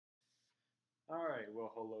All right,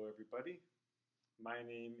 well, hello everybody. My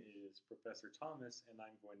name is Professor Thomas, and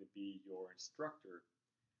I'm going to be your instructor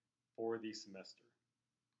for the semester.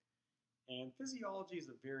 And physiology is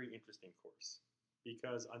a very interesting course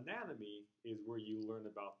because anatomy is where you learn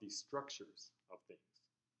about the structures of things.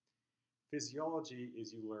 Physiology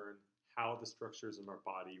is you learn how the structures in our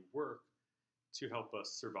body work to help us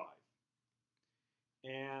survive.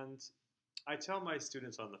 And I tell my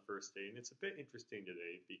students on the first day, and it's a bit interesting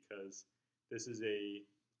today because this is a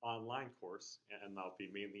online course, and I'll be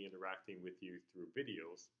mainly interacting with you through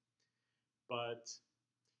videos. But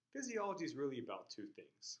physiology is really about two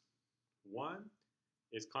things. One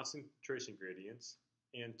is concentration gradients,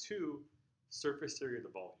 and two, surface area to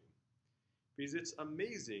volume. Because it's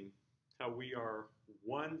amazing how we are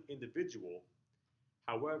one individual,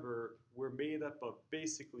 however, we're made up of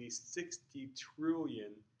basically 60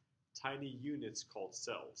 trillion tiny units called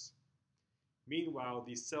cells. Meanwhile,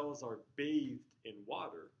 these cells are bathed in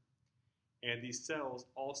water, and these cells,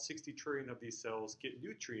 all 60 trillion of these cells, get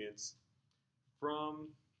nutrients from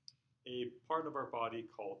a part of our body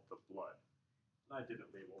called the blood. And I didn't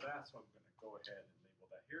label that, so I'm going to go ahead and label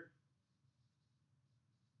that here.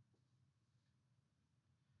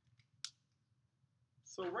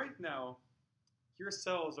 So right now, your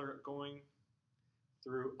cells are going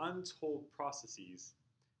through untold processes,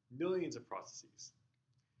 millions of processes.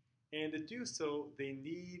 And to do so, they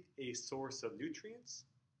need a source of nutrients,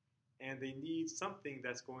 and they need something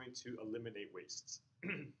that's going to eliminate wastes.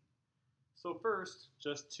 So first,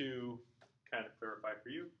 just to kind of clarify for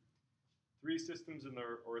you, three systems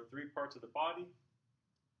or three parts of the body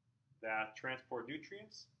that transport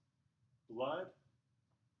nutrients: blood,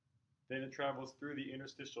 then it travels through the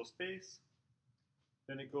interstitial space,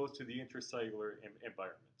 then it goes to the intracellular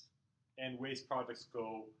environment, and waste products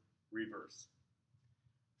go reverse.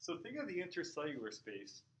 So think of the intercellular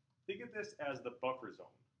space, think of this as the buffer zone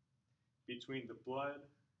between the blood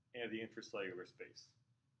and the intracellular space.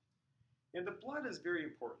 And the blood is very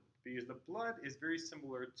important because the blood is very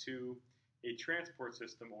similar to a transport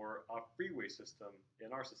system or a freeway system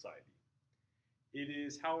in our society. It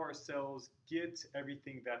is how our cells get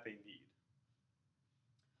everything that they need.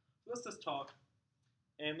 Let's just talk,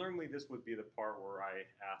 and normally this would be the part where I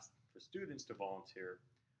ask for students to volunteer.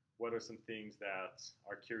 What are some things that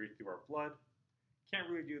are carried through our blood? Can't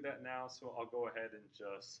really do that now, so I'll go ahead and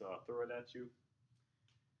just throw it at you.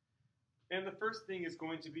 And the first thing is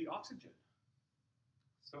going to be oxygen.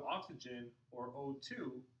 So oxygen, or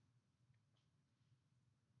O2,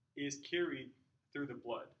 is carried through the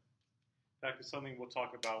blood. In fact, it's something we'll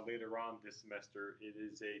talk about later on this semester. It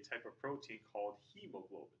is a type of protein called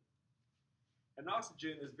hemoglobin. And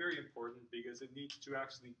oxygen is very important because it needs to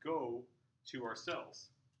actually go to our cells.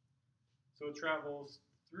 So it travels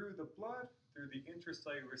through the blood, through the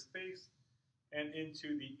intracellular space, and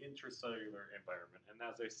into the intracellular environment. And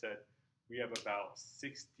as I said, we have about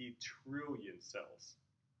 60 trillion cells.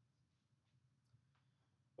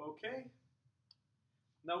 Okay,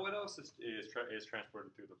 now what else is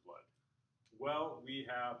transported through the blood? Well, we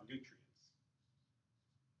have nutrients.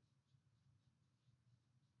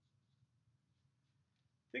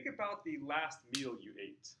 Think about the last meal you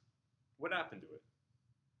ate. What happened to it?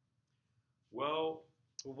 Well,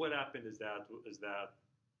 what happened is that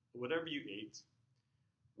whatever you ate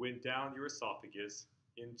went down your esophagus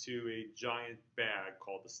into a giant bag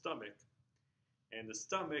called the stomach, and the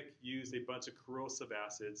stomach used a bunch of corrosive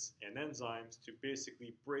acids and enzymes to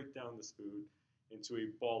basically break down this food into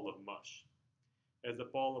a ball of mush. As the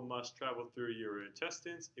ball of mush traveled through your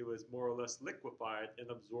intestines, it was more or less liquefied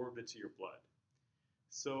and absorbed into your blood.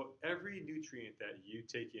 So every nutrient that you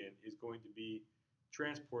take in is going to be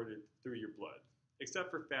transported through your blood. Except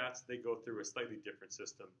for fats, they go through a slightly different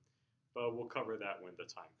system, but we'll cover that when the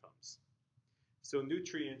time comes. So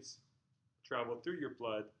nutrients travel through your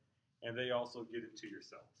blood, and they also get into your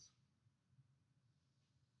cells.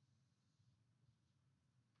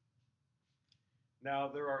 Now,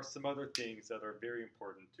 there are some other things that are very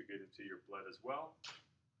important to get into your blood as well.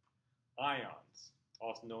 Ions,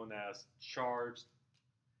 also known as charged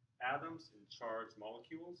atoms and charged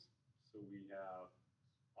molecules. So we have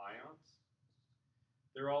ions.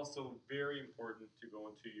 They're also very important to go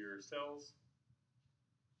into your cells.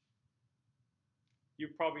 You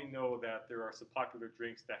probably know that there are some popular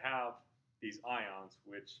drinks that have these ions,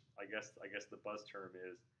 which I guess the buzz term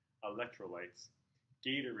is electrolytes.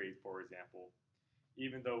 Gatorade, for example,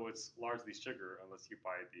 even though it's largely sugar, unless you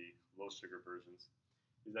buy the low sugar versions,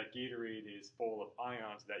 is that Gatorade is full of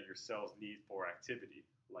ions that your cells need for activity,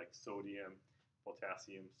 like sodium,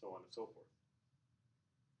 potassium, so on and so forth.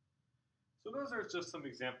 So those are just some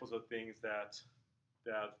examples of things that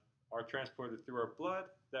are transported through our blood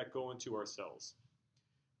that go into our cells.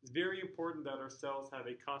 It's very important that our cells have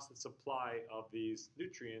a constant supply of these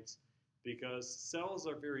nutrients because cells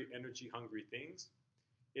are very energy hungry things,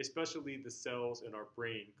 especially the cells in our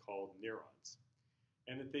brain called neurons.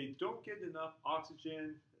 And if they don't get enough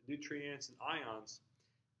oxygen, nutrients, and ions,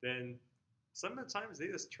 then sometimes they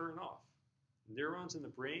just turn off. Neurons in the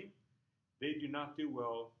brain, they do not do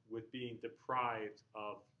well with being deprived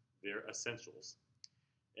of their essentials.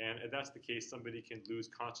 And if that's the case, somebody can lose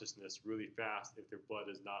consciousness really fast if their blood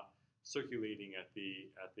is not circulating at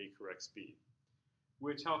the correct speed.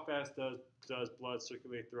 Which, how fast does blood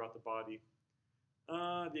circulate throughout the body?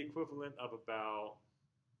 The equivalent of about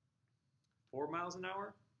 4 miles an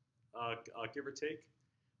hour, give or take.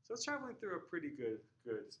 So it's traveling through a pretty good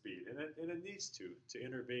speed, and it needs to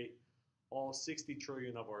innervate all 60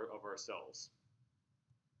 trillion of our cells.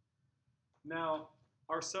 Now,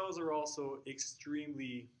 our cells are also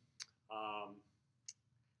extremely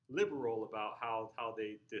liberal about how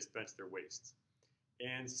they dispense their wastes.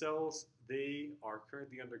 And cells, they are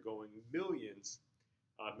currently undergoing millions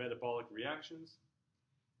of metabolic reactions.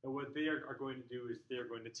 And what they are going to do is they are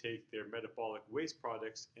going to take their metabolic waste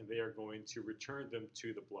products and they are going to return them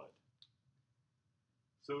to the blood.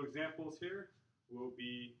 So examples here will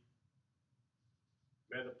be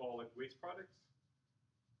metabolic waste products.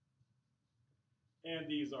 And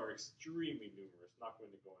these are extremely numerous. Not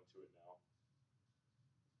going to go into it now.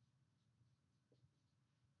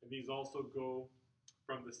 And these also go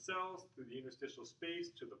from the cells through the interstitial space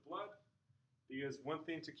to the blood. Because one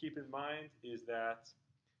thing to keep in mind is that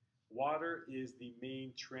water is the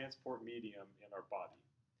main transport medium in our body.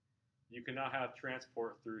 You cannot have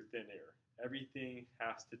transport through thin air. Everything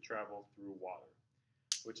has to travel through water,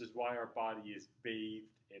 which is why our body is bathed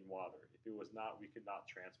in water. If it was not, we could not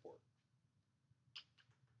transport.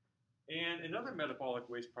 And another metabolic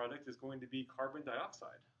waste product is going to be carbon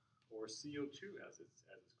dioxide, or CO2 as it's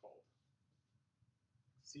called.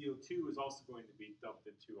 CO2 is also going to be dumped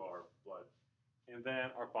into our blood. And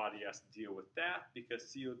then our body has to deal with that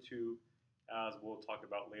because CO2, as we'll talk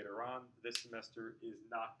about later on this semester, is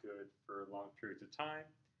not good for long periods of time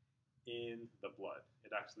in the blood.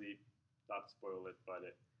 It actually, not to spoil it, but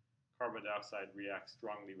carbon dioxide reacts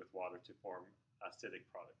strongly with water to form acidic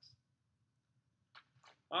products.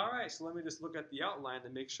 All right, so let me just look at the outline to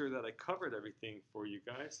make sure that I covered everything for you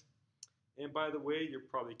guys. And by the way, you're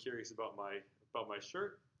probably curious about my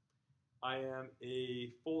shirt. I am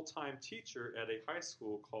a full-time teacher at a high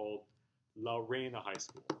school called La Reina High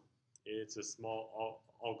School. It's a small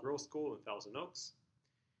all-girls school in Thousand Oaks.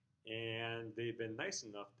 And they've been nice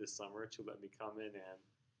enough this summer to let me come in and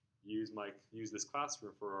use this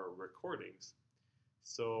classroom for our recordings.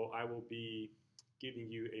 So I will be giving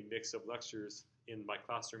you a mix of lectures in my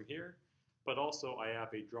classroom here, but also I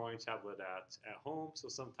have a drawing tablet at home, so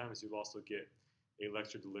sometimes you'll also get a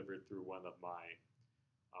lecture delivered through one of my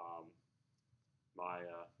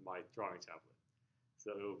drawing tablet.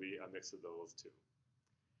 So it will be a mix of those two.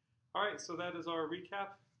 All right, so that is our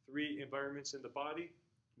recap. 3 environments in the body: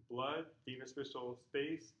 blood, the interstitial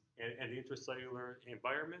space, and the intracellular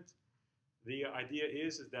environment. The idea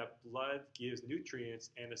is that blood gives nutrients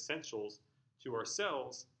and essentials to our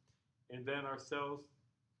cells, and then our cells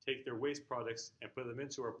take their waste products and put them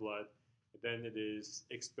into our blood, and then it is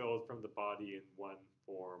expelled from the body in one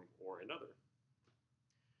form or another.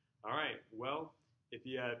 All right, well, if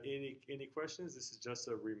you have any questions, this is just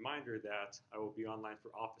a reminder that I will be online for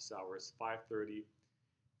office hours, 5:30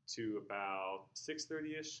 to about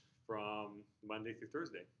 6:30-ish from Monday through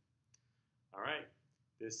Thursday. All right,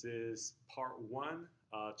 this is part 1,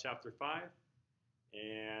 chapter 5,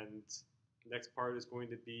 and next part is going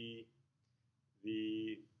to be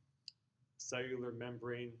the cellular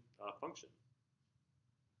membrane function.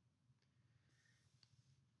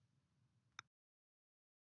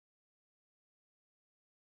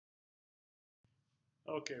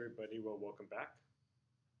 Okay, everybody, well, welcome back.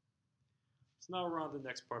 So now we're on the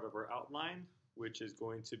next part of our outline, which is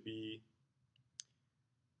going to be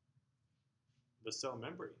the cell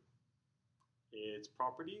membrane, its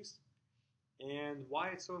properties, and why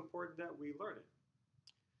it's so important that we learn it.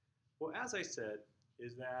 Well, as I said,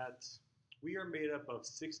 is that we are made up of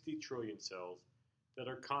 60 trillion cells that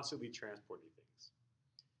are constantly transporting things.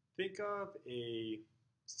 Think of a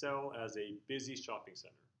cell as a busy shopping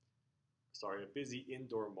center. Sorry, a busy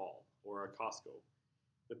indoor mall or a Costco.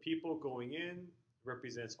 The people going in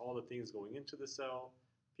represents all the things going into the cell.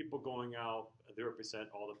 People going out, they represent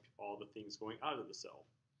all the things going out of the cell.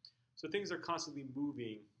 So things are constantly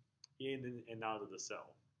moving in and out of the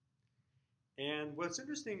cell. And what's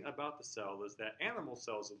interesting about the cell is that animal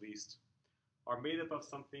cells, at least, are made up of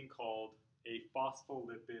something called a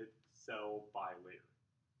phospholipid cell bilayer.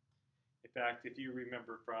 In fact, if you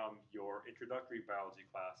remember from your introductory biology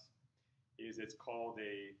class, it's called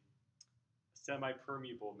a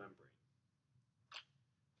semi-permeable membrane.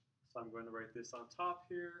 So I'm going to write this on top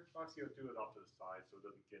here. Actually, I'll do it off to the side so it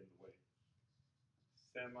doesn't get in the way.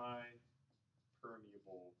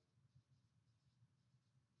 Semi-permeable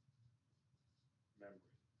membrane.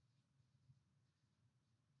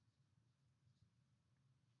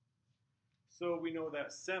 So we know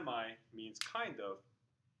that semi means kind of,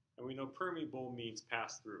 and we know permeable means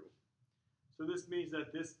pass through. So this means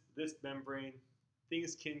that this membrane,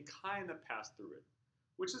 things can kind of pass through it,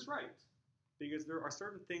 which is right, because there are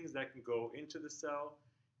certain things that can go into the cell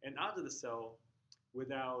and out of the cell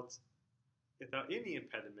without any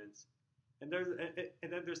impediments, and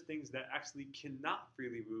then there's things that actually cannot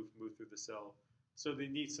freely move through the cell, so they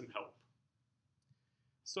need some help.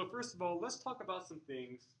 So first of all, let's talk about some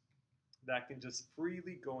things that can just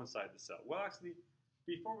freely go inside the cell. Well, actually,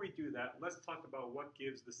 before we do that, let's talk about what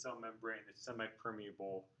gives the cell membrane its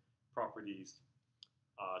semi-permeable properties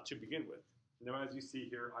to begin with. Now, as you see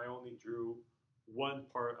here, I only drew one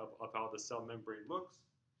part of how the cell membrane looks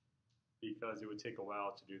because it would take a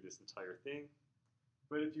while to do this entire thing.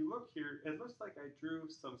 But if you look here, it looks like I drew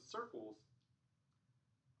some circles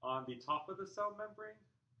on the top of the cell membrane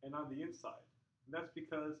and on the inside. And that's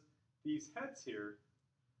because these heads here,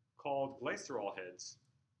 called glycerol heads,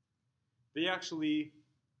 they actually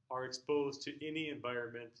are exposed to any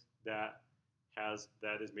environment that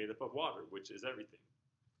is made up of water, which is everything.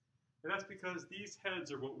 And that's because these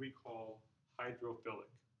heads are what we call hydrophilic,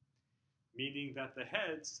 meaning that the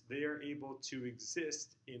heads, they are able to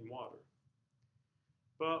exist in water.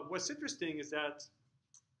 But what's interesting is that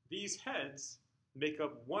these heads make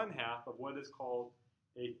up one half of what is called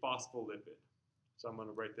a phospholipid. So I'm going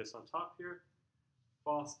to write this on top here,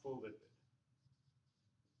 phospholipid.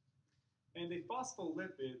 And a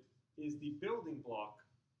phospholipid is the building block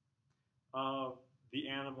of the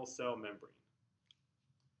animal cell membrane.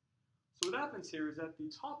 So what happens here is that the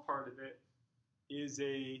top part of it is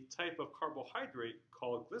a type of carbohydrate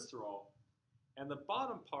called glycerol, and the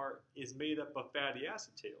bottom part is made up of fatty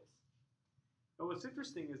acid tails. And what's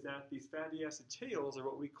interesting is that these fatty acid tails are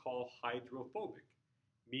what we call hydrophobic,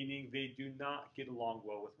 meaning they do not get along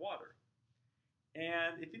well with water.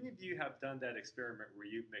 And if any of you have done that experiment where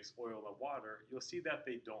you mix oil and water, you'll see that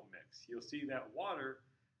they don't mix. You'll see that water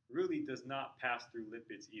really does not pass through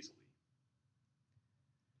lipids easily.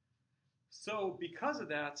 So because of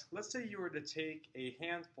that, let's say you were to take a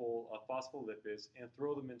handful of phospholipids and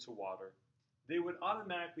throw them into water, they would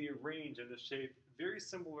automatically arrange in a shape very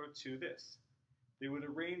similar to this. They would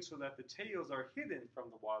arrange so that the tails are hidden from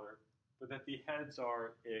the water, but that the heads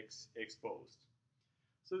are exposed.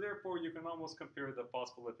 So therefore, you can almost compare the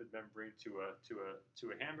phospholipid membrane to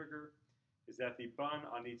a hamburger. Is that the bun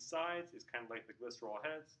on each side is kind of like the glycerol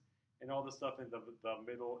heads, and all the stuff in the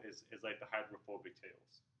middle is like the hydrophobic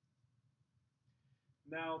tails.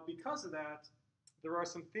 Now, because of that, there are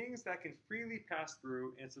some things that can freely pass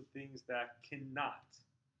through and some things that cannot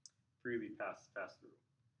freely pass through.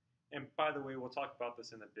 And by the way, we'll talk about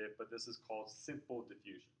this in a bit, but this is called simple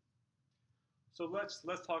diffusion. So let's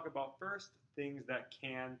talk about first things that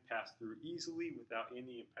can pass through easily without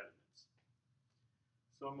any impediments.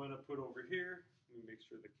 So I'm going to put over here, let me make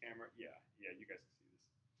sure the camera, yeah, you guys can see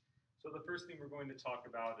this. So the first thing we're going to talk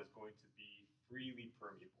about is going to be freely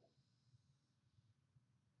permeable.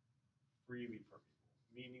 Freely permeable,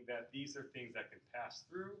 meaning that these are things that can pass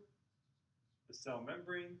through the cell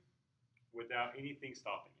membrane without anything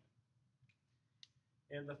stopping it.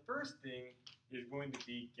 And the first thing is going to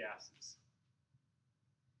be gases.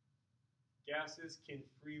 Gases can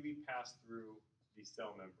freely pass through the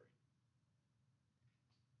cell membrane.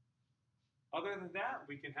 Other than that,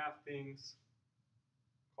 we can have things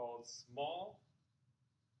called small,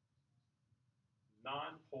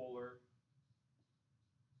 nonpolar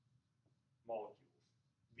molecules.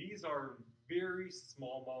 These are very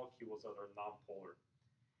small molecules that are nonpolar.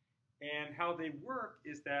 And how they work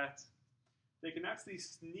is that they can actually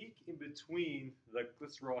sneak in between the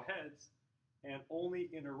glycerol heads and only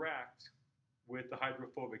interact with the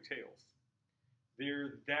hydrophobic tails.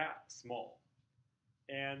 They're that small.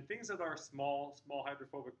 And things that are small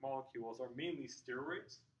hydrophobic molecules are mainly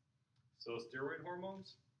steroids, so steroid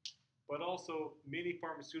hormones, but also many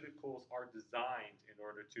pharmaceuticals are designed in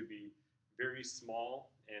order to be very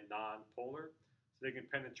small and non-polar, so they can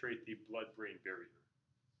penetrate the blood-brain barrier.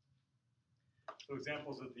 So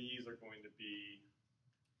examples of these are going to be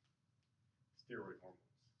steroid hormones.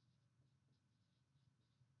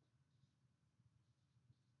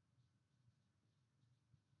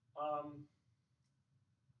 Um,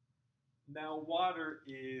 Now, water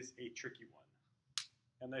is a tricky one.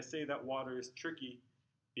 And I say that water is tricky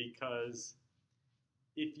because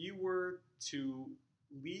if you were to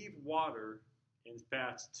leave water and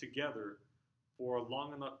fat together for a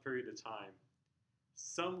long enough period of time,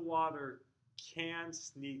 some water can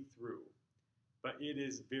sneak through, but it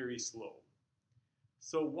is very slow.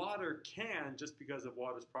 So water can, just because of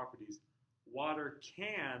water's properties, water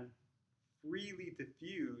can freely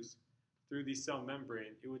diffuse through the cell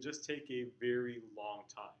membrane. It would just take a very long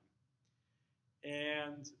time.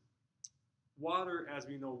 And water, as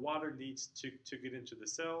we know, water needs to get into the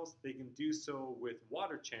cells. They can do so with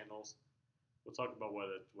water channels. We'll talk about what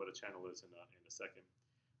a channel is in a second.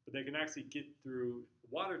 But they can actually get through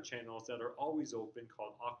water channels that are always open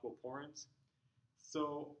called aquaporins.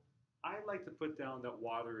 So I like to put down that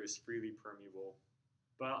water is freely permeable,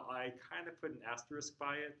 but I kind of put an asterisk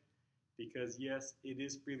by it because yes, it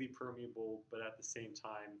is freely permeable, but at the same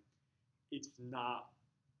time, it's not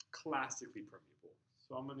classically permeable.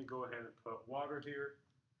 So I'm going to go ahead and put water here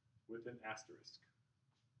with an asterisk.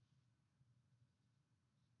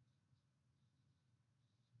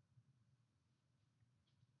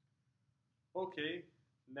 Okay,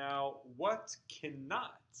 now what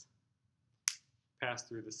cannot pass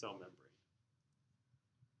through the cell membrane?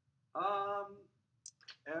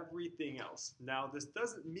 Everything else. Now, this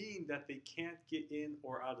doesn't mean that they can't get in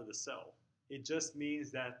or out of the cell. It just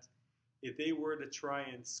means that if they were to try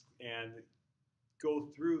and go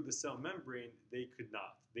through the cell membrane, they could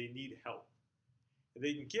not. They need help.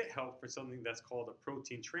 They can get help for something that's called a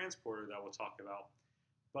protein transporter that we'll talk about,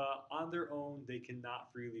 but on their own, they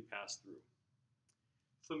cannot freely pass through.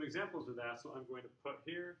 Some examples of that, so I'm going to put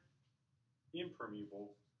here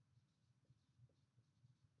impermeable.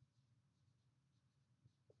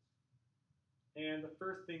 And the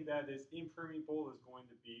first thing that is impermeable is going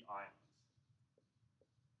to be ions.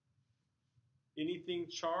 Anything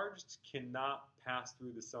charged cannot pass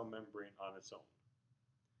through the cell membrane on its own.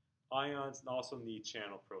 Ions also need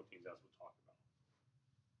channel proteins, as we'll talk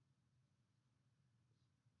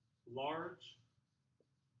about. Large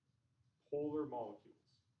polar molecules.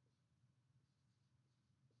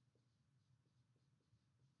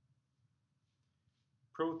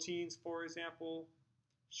 Proteins, for example,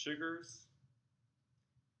 sugars,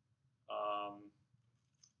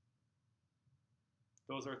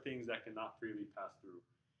 those are things that cannot freely pass through.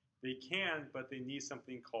 They can, but they need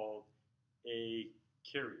something called a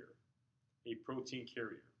carrier, a protein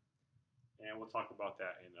carrier. And we'll talk about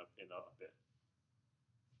that in a bit.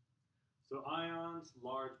 So ions,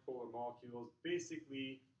 large polar molecules,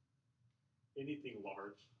 basically anything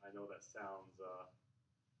large. I know that sounds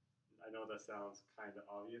kind of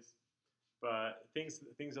obvious, but things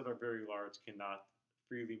that are very large cannot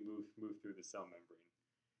freely move through the cell membrane.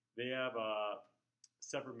 They have a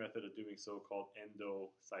separate method of doing so called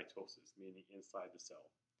endocytosis, meaning inside the cell.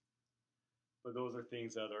 But those are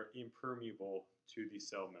things that are impermeable to the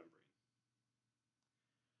cell membrane.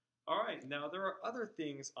 All right, now there are other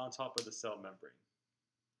things on top of the cell membrane.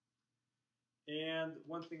 And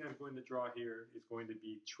one thing I'm going to draw here is going to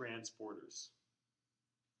be transporters.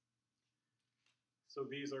 So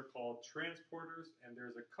these are called transporters, and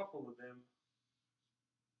there's a couple of them.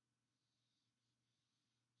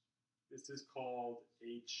 This is called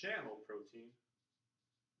a channel protein.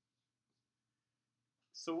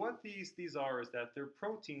 So what these are is that they're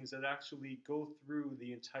proteins that actually go through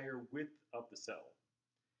the entire width of the cell,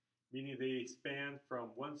 meaning they span from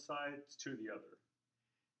one side to the other.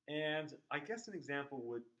 And I guess an example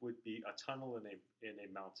would be a tunnel in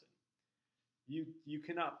a mountain. You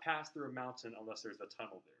cannot pass through a mountain unless there's a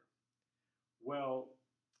tunnel there. Well,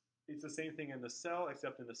 it's the same thing in the cell,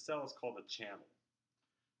 except in the cell it's called a channel.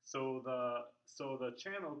 So the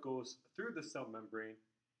channel goes through the cell membrane,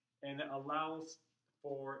 and it allows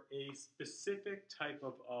for a specific type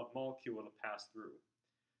of molecule to pass through.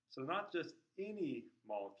 So not just any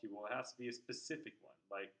molecule, it has to be a specific one.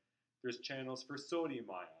 Like there's channels for sodium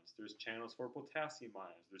ions, there's channels for potassium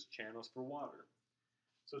ions, there's channels for water.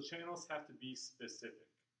 So channels have to be specific.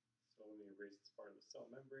 So let me erase this part of the cell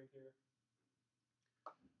membrane here.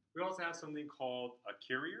 We also have something called a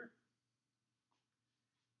carrier.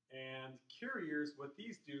 And carriers, what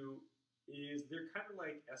these do is they're kind of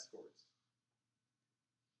like escorts.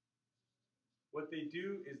 What they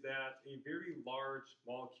do is that a very large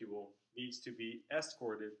molecule needs to be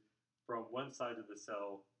escorted from one side of the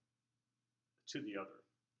cell to the other.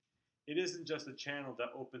 It isn't just a channel that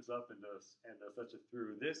opens up and does such a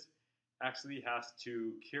through. This actually has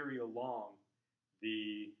to carry along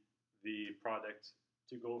the product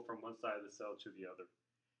to go from one side of the cell to the other.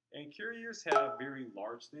 And carriers have very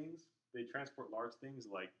large things. They transport large things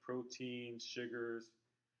like proteins, sugars.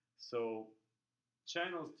 So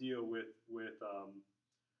channels deal with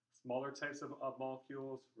smaller types of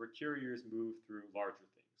molecules, where carriers move through larger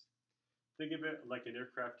things. Think of it like an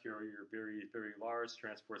aircraft carrier, very very large,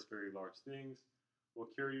 transports very large things. While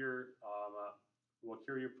carrier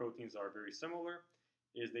proteins are very similar,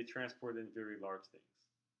 is they transport in very large things.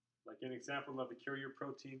 Like an example of a carrier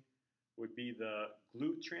protein would be the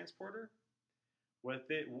GLUT transporter. What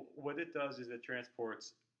it does is it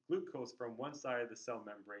transports glucose from one side of the cell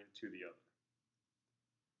membrane to the other.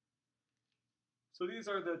 So these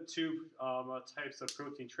are the two types of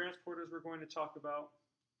protein transporters we're going to talk about.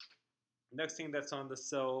 Next thing that's on the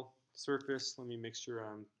cell surface, let me make sure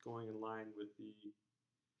I'm going in line with the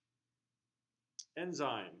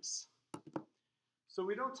enzymes. So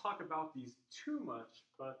we don't talk about these too much,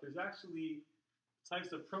 but there's actually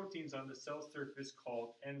types of proteins on the cell surface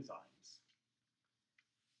called enzymes.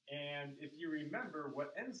 And if you remember,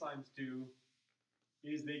 what enzymes do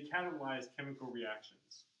is they catalyze chemical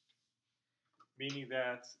reactions, meaning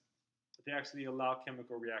that they actually allow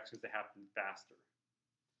chemical reactions to happen faster.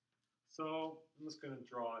 So I'm just going to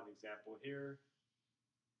draw an example here.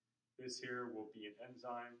 This here will be an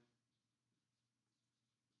enzyme.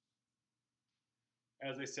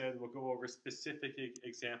 As I said, we'll go over specific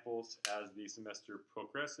examples as the semester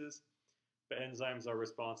progresses, but enzymes are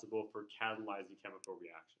responsible for catalyzing chemical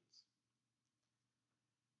reactions.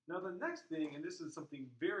 Now the next thing, and this is something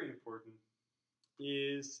very important,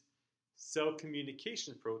 is cell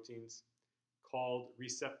communication proteins called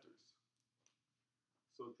receptors.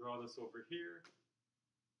 So draw this over here.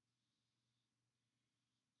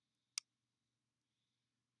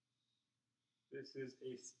 This is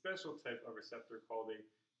a special type of receptor called a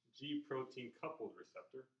G protein coupled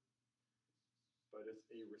receptor, but it's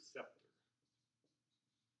a receptor.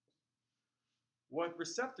 What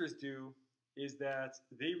receptors do is that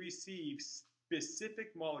they receive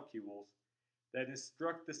specific molecules that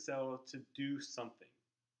instruct the cell to do something.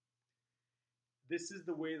 This is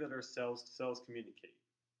the way that our cells communicate.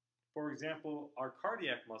 For example, our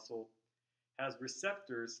cardiac muscle has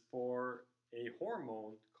receptors for a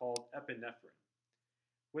hormone called epinephrine.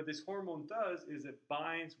 What this hormone does is it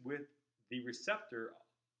binds with the receptor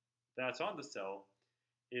that's on the cell.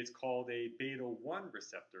 It's called a beta-1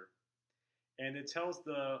 receptor. And it tells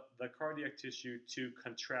the cardiac tissue to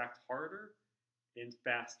contract harder and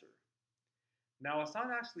faster. Now, it's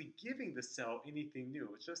not actually giving the cell anything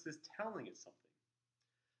new. It's just telling it something.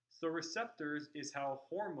 So receptors is how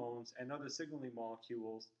hormones and other signaling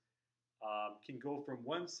molecules can go from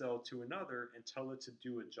one cell to another and tell it to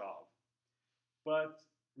do a job. But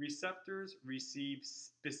receptors receive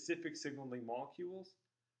specific signaling molecules.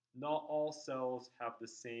 Not all cells have the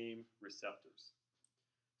same receptors.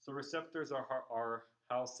 So receptors are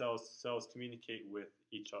how cells communicate with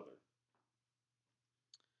each other.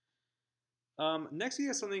 Next, we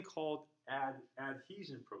have something called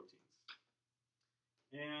adhesion proteins.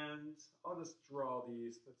 And I'll just draw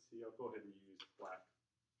these. Let's see, I'll go ahead and use black.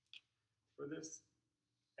 For this,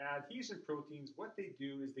 adhesion proteins, what they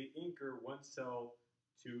do is they anchor one cell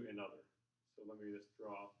to another. So let me just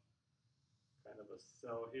draw kind of a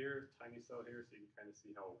cell here, tiny cell here, so you can kind of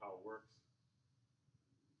see how it works.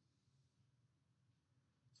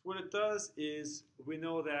 So what it does is we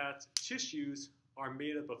know that tissues are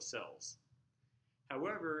made up of cells.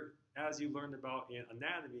 However, as you learned about in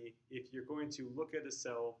anatomy, if you're going to look at a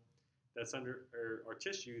cell that's under, or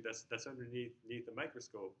tissue that's underneath the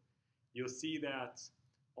microscope, you'll see that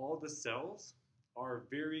all the cells are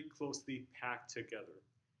very closely packed together.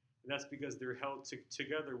 And that's because they're held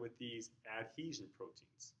together with these adhesion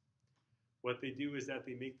proteins. What they do is that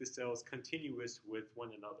they make the cells continuous with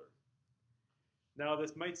one another. Now,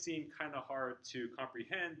 this might seem kind of hard to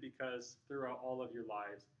comprehend because throughout all of your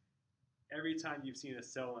lives, every time you've seen a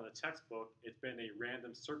cell in a textbook, it's been a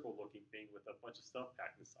random circle-looking thing with a bunch of stuff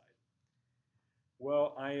packed inside.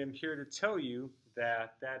 Well, I am here to tell you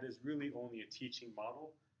that that is really only a teaching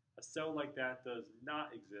model. A cell like that does not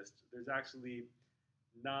exist. There's actually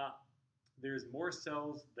there's more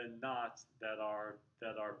cells than not that are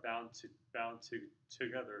bound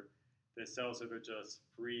together than cells that are just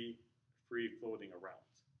free floating around.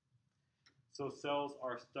 So cells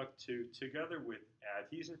are stuck together with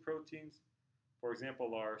adhesion proteins. For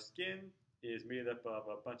example, our skin is made up of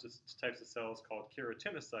a bunch of types of cells called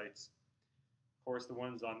keratinocytes. Of course, the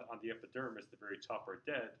ones on the epidermis, the very top, are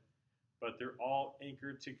dead, but they're all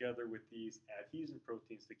anchored together with these adhesion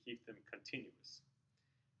proteins to keep them continuous.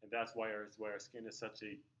 And that's why our skin is such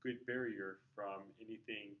a good barrier from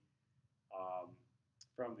anything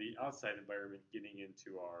from the outside environment getting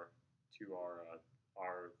into our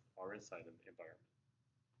inside environment.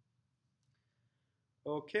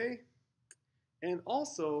 Okay, and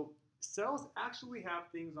also cells actually have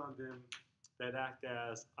things on them that act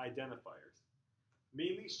as identifiers,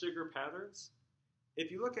 mainly sugar patterns. If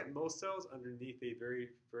you look at most cells underneath a very,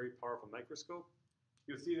 very powerful microscope,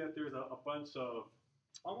 you'll see that there's a bunch of,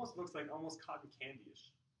 almost looks like almost cotton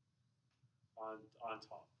candy-ish on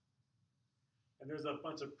top. And there's a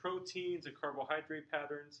bunch of proteins and carbohydrate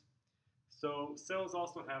patterns. So cells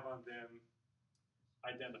also have on them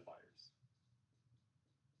identifiers.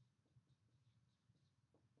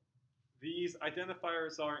 These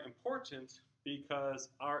identifiers are important because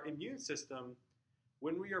our immune system,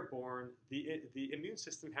 when we are born, the immune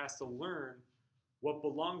system has to learn what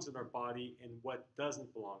belongs in our body and what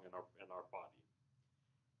doesn't belong in our body.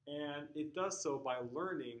 And it does so by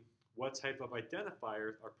learning what type of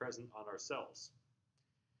identifiers are present on our cells.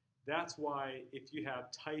 That's why if you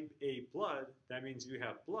have type A blood, that means you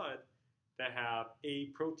have blood that have A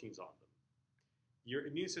proteins on them. Your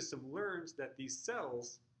immune system learns that these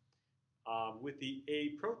cells with the A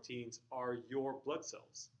proteins are your blood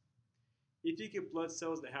cells. If you get blood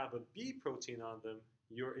cells that have a B protein on them,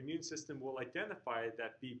 your immune system will identify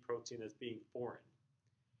that B protein as being foreign.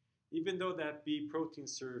 Even though that B protein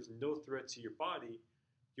serves no threat to your body,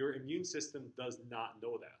 your immune system does not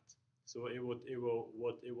know that. So it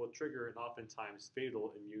will trigger an oftentimes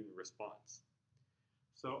fatal immune response.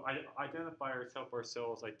 So identifiers help our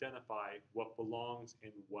cells identify what belongs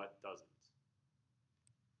and what doesn't.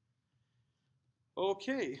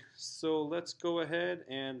 Okay, so let's go ahead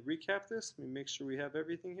and recap this. Let me make sure we have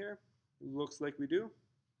everything here. Looks like we do.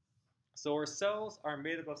 So our cells are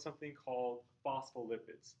made up of something called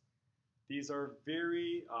phospholipids. These are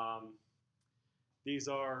very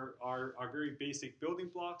very basic building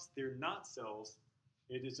blocks. They're not cells.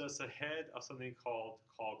 It is just a head of something called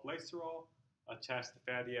glycerol attached to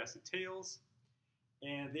fatty acid tails,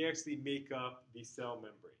 and they actually make up the cell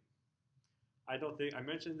membrane. I don't think I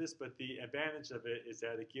mentioned this, but the advantage of it is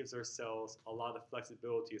that it gives our cells a lot of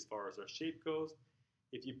flexibility as far as our shape goes.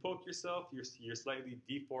 If you poke yourself, you're slightly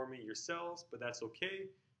deforming your cells, but that's okay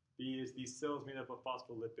because these cells made up of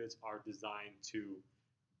phospholipids are designed to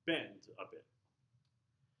bend a bit.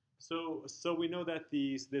 So we know that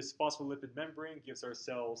this phospholipid membrane gives our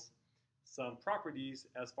cells some properties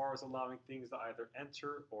as far as allowing things to either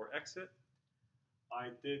enter or exit. I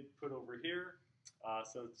did put over here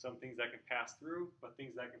some things that can pass through, but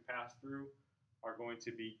things that can pass through are going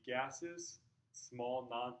to be gases, small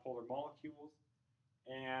nonpolar molecules,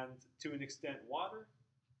 and to an extent water.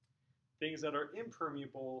 Things that are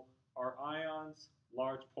impermeable are ions,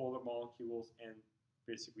 large polar molecules, and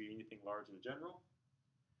basically anything large in general.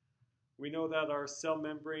 We know that our cell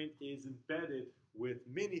membrane is embedded with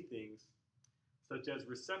many things, such as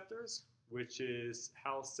receptors, which is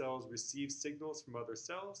how cells receive signals from other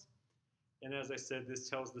cells. And as I said, this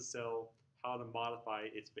tells the cell how to modify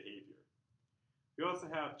its behavior. We also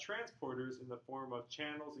have transporters in the form of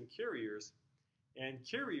channels and carriers. And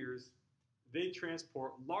carriers, they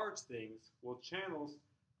transport large things, while channels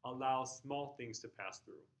allow small things to pass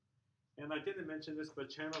through. And I didn't mention this, but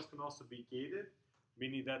channels can also be gated,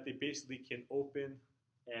 meaning that they basically can open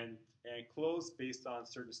and close based on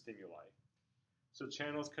certain stimuli. So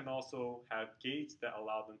channels can also have gates that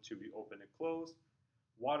allow them to be open and closed.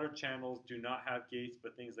 Water channels do not have gates,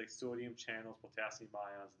 but things like sodium channels, potassium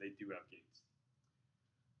ions, they do have gates.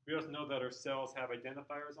 We also know that our cells have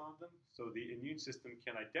identifiers on them, so the immune system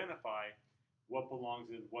can identify what belongs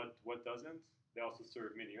and what doesn't. They also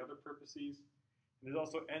serve many other purposes. And there's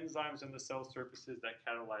also enzymes on the cell surfaces that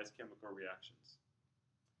catalyze chemical reactions.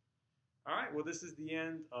 All right, well, this is the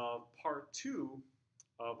end of part 2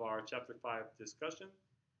 of our chapter 5 discussion.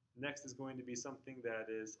 Next is going to be something that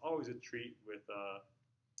is always a treat with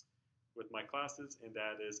my classes, and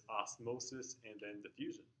that is osmosis and then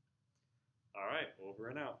diffusion. All right, over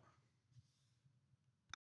and out.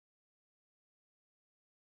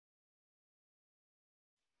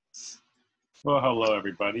 Well, hello,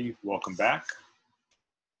 everybody. Welcome back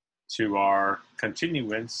to our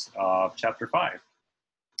continuance of chapter 5.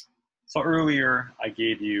 So earlier, I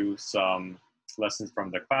gave you some lessons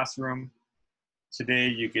from the classroom. Today,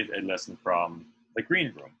 you get a lesson from the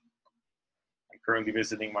green room. I'm currently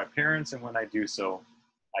visiting my parents, and when I do so,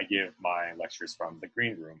 I give my lectures from the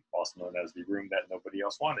green room, also known as the room that nobody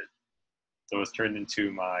else wanted. So it's turned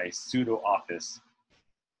into my pseudo office.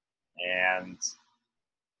 And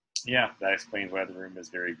yeah, that explains why the room is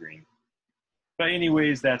very green. But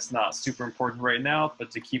anyways, that's not super important right now,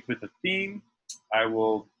 but to keep with the theme, I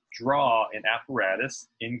will draw an apparatus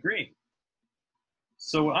in green.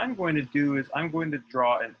 So what I'm going to do is I'm going to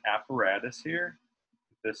draw an apparatus here,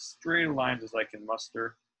 as straight lines as I can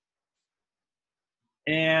muster.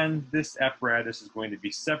 And this apparatus is going to be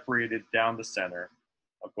separated down the center.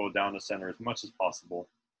 I'll go down the center as much as possible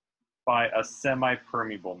by a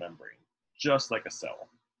semi-permeable membrane, just like a cell.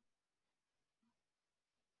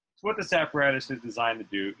 So what this apparatus is designed to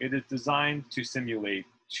do, it is designed to simulate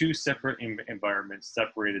two separate environments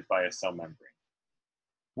separated by a cell membrane.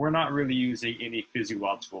 We're not really using any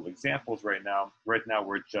physiological examples right now. Right now,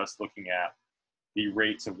 we're just looking at the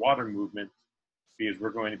rates of water movement because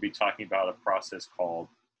we're going to be talking about a process called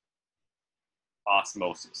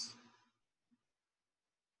osmosis.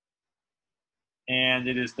 And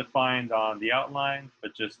it is defined on the outline,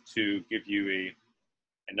 but just to give you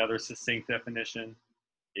another succinct definition,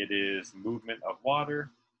 it is movement of water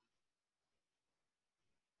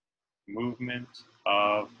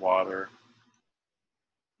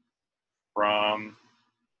from,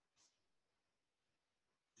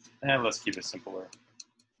 and let's keep it simpler,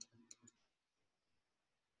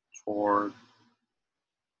 toward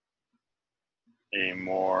a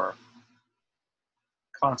more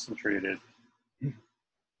concentrated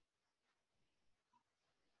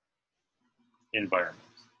environment.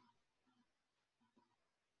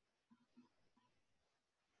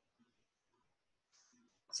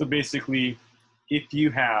 So basically, if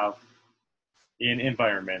you have an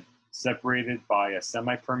environment separated by a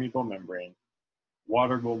semi-permeable membrane,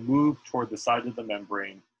 water will move toward the side of the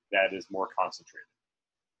membrane that is more concentrated.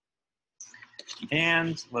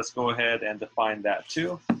 And let's go ahead and define that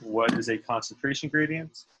too. What is a concentration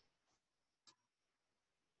gradient?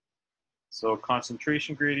 So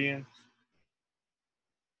concentration gradient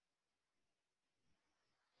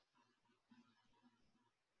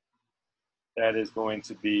that is going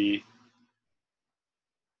to be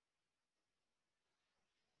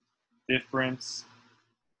difference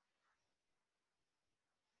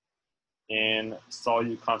in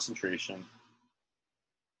solute concentration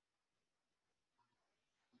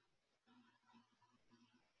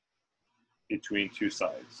between two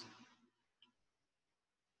sides.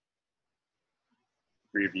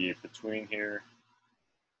 Abbreviate between here,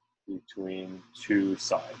 between two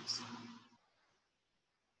sides.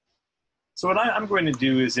 So what I'm going to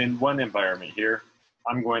do is in one environment here,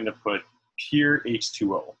 I'm going to put pure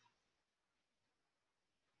H2O.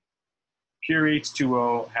 Pure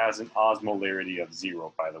H2O has an osmolarity of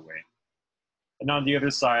 0, by the way. And on the other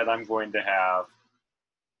side, I'm going to have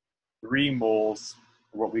 3 moles,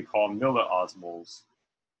 what we call milliosmoles.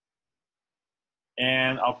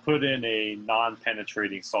 And I'll put in a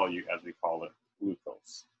non-penetrating solute, as we call it,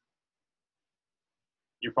 glucose.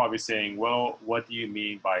 You're probably saying, well, what do you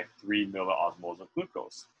mean by 3 milliosmoles of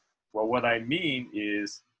glucose? Well, what I mean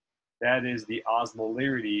is that is the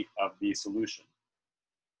osmolarity of the solution.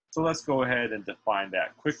 So let's go ahead and define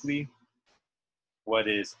that quickly. What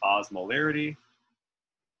is osmolarity?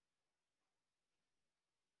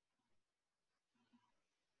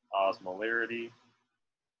 Osmolarity.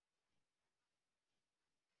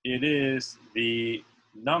 It is the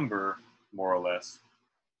number, more or less,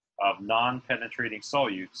 of non-penetrating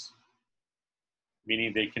solutes,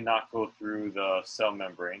 meaning they cannot go through the cell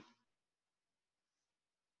membrane,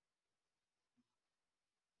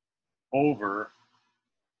 over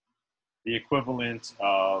the equivalent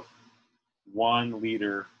of 1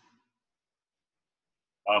 liter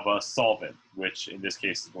of a solvent, which in this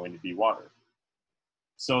case is going to be water.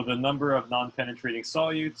 So the number of non-penetrating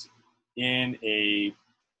solutes in a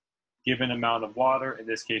given amount of water, in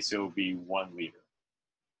this case it will be 1 liter.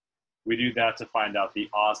 We do that to find out the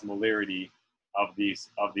osmolarity of the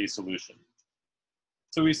solution.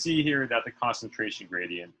 So we see here that the concentration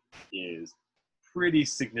gradient is pretty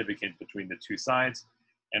significant between the two sides.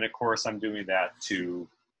 And of course, I'm doing that to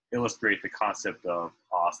illustrate the concept of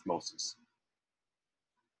osmosis.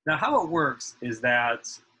 Now, how it works is that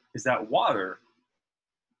water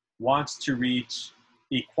wants to reach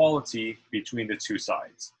equality between the two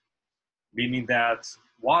sides, meaning that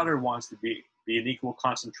water wants to be in equal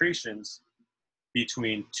concentrations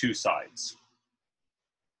between two sides.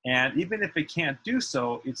 And even if it can't do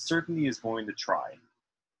so, it certainly is going to try.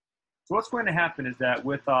 So what's going to happen is that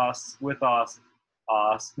with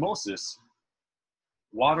osmosis,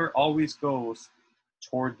 water always goes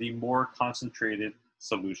toward the more concentrated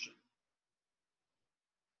solution.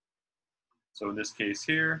 So in this case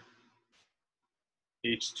here,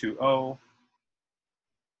 H2O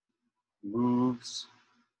moves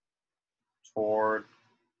toward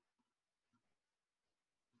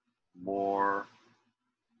more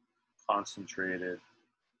concentrated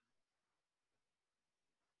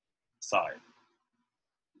side.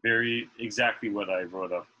 Very exactly what I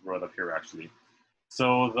wrote up here actually.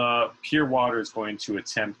 So the pure water is going to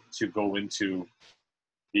attempt to go into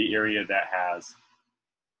the area that has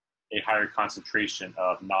a higher concentration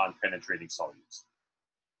of non-penetrating solutes.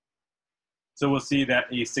 So we'll see that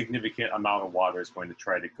a significant amount of water is going to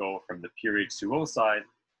try to go from the pure H2O side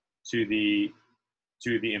to the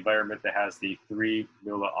environment that has the 3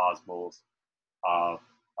 milliosmoles of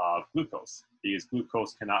glucose, because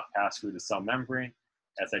glucose cannot pass through the cell membrane,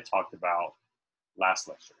 as I talked about last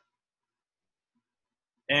lecture.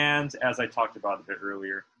 And as I talked about a bit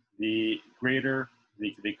earlier, the greater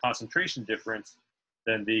the concentration difference,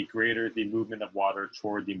 then the greater the movement of water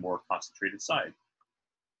toward the more concentrated side.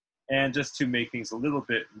 And just to make things a little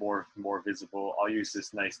bit more visible, I'll use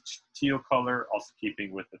this nice teal color, also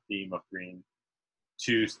keeping with the theme of green,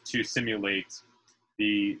 to simulate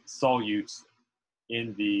the solutes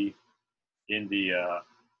in the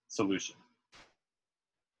solution.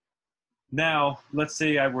 Now, let's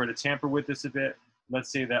say I were to tamper with this a bit. Let's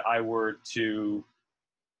say that I were to,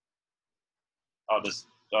 I'll just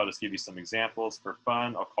give you some examples for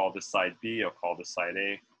fun. I'll call this side B, I'll call this side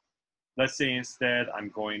A. Let's say instead I'm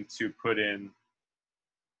going to put in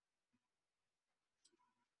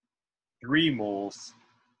 3 milliosmoles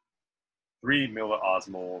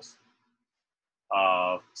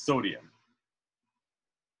of sodium.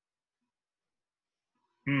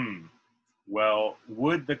 Well,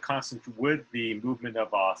 would the movement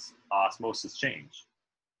of osmosis change?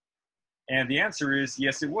 And the answer is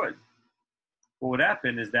yes, it would. What would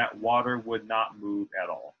happen is that water would not move at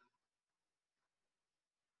all.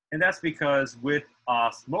 And that's because with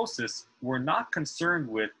osmosis, we're not concerned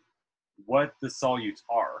with what the solutes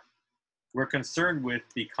are. We're concerned with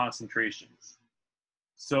the concentrations.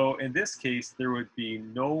 So in this case, there would be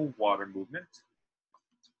no water movement.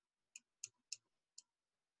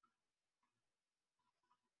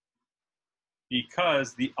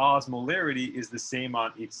 Because the osmolarity is the same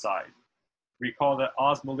on each side. Recall that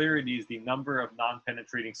osmolarity is the number of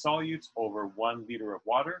non-penetrating solutes over 1 liter of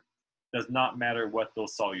water. Does not matter what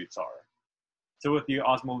those solutes are. So if the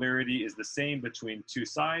osmolarity is the same between two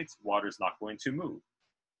sides, water is not going to move.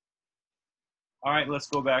 All right, let's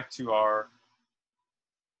go back to our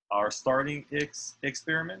starting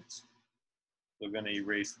experiment. We're going to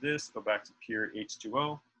erase this, go back to pure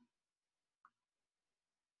H2O.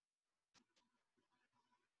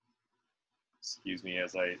 Excuse me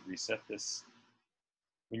as I reset this.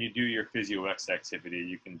 When you do your PhysioX activity,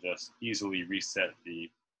 you can just easily reset the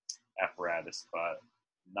apparatus, but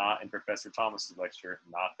not in Professor Thomas's lecture,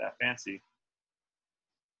 not that fancy.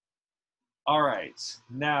 All right,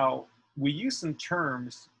 now we use some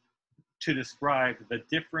terms to describe the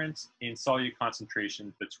difference in solute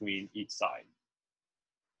concentration between each side.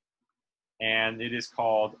 And it is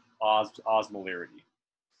called osmolarity.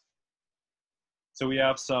 So we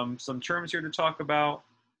have some terms here to talk about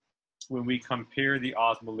when we compare the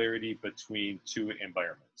osmolarity between two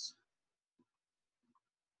environments.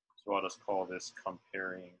 So I'll just call this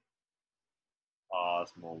comparing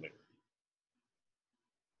osmolarity.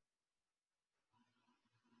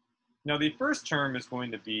 Now the first term is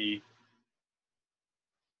going to be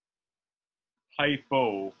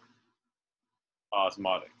hypoosmotic.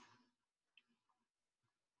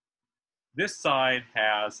 This side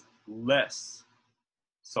has less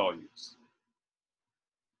solutes.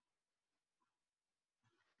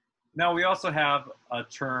 Now we also have a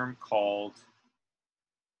term called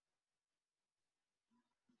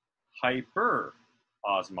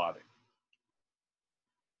hyperosmotic.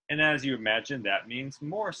 And as you imagine, that means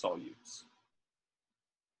more solutes.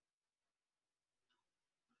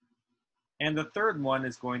 And the third one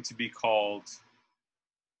is going to be called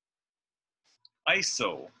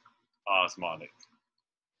isoosmotic.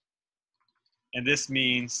 And this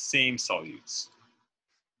means same solutes.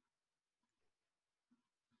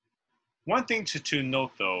 One thing to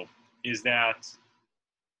note, though, is that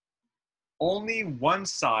only one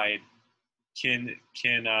side can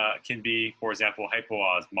be, for example,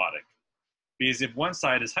 hypoosmotic. Because if one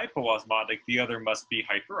side is hypoosmotic, the other must be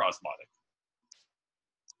hyperosmotic.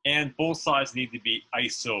 And both sides need to be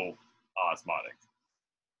isoosmotic.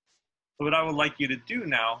 So what I would like you to do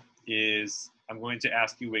now is I'm going to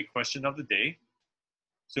ask you a question of the day.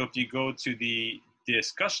 So if you go to the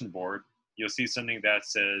discussion board, you'll see something that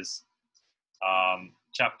says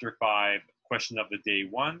Chapter 5, Question of the Day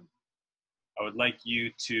 1. I would like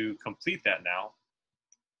you to complete that now.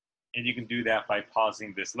 And you can do that by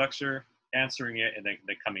pausing this lecture, answering it, and then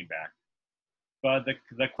coming back. But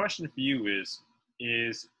the question for you is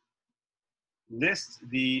list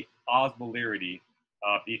the osmolarity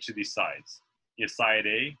of each of these sides. Is side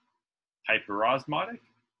A hyperosmotic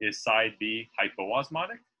Is side B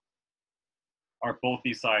hypoosmotic? Are both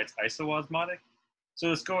these sides isoosmotic? So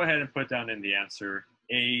let's go ahead and put down in the answer,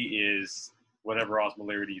 A is whatever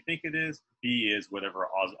osmolarity you think it is, B is whatever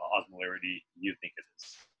osmolarity you think it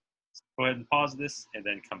is. Go ahead and pause this and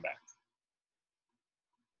then come back.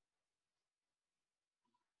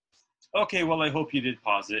 Okay, well, I hope you did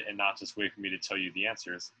pause it and not just wait for me to tell you the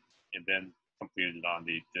answers and then complete it on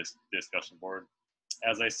the discussion board.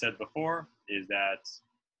 As I said before, is that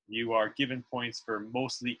you are given points for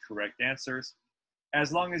mostly correct answers.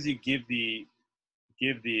 As long as you give the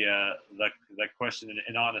question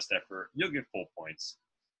an honest effort, you'll get full points.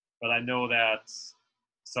 But I know that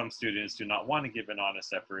some students do not want to give an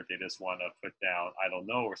honest effort. They just want to put down, I don't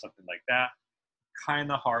know, or something like that.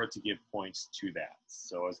 Kind of hard to give points to that.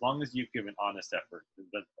 So as long as you give an honest effort,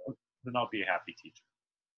 then I'll be a happy teacher.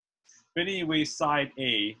 But anyway, side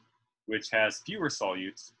A, which has fewer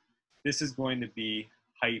solutes, this is going to be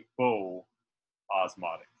hypoosmotic.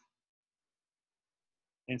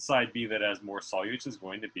 And side B that has more solutes is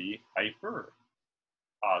going to be hyperosmotic.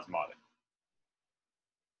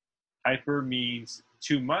 Hyper means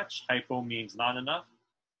too much, hypo means not enough.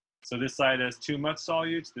 So this side has too much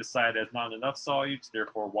solutes, this side has not enough solutes,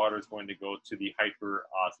 therefore water is going to go to the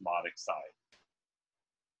hyperosmotic side.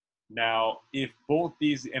 Now, if both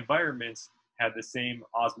these environments had the same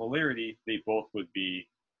osmolarity, they both would be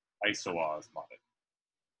isoosmotic.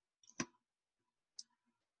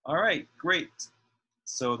 All right, great.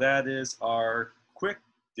 So that is our quick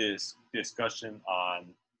discussion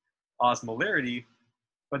on osmolarity,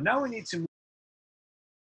 but now we need to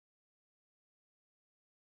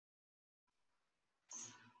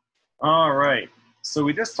All right, so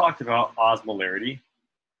we just talked about osmolarity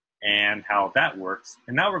and how that works,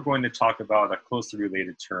 and now we're going to talk about a closely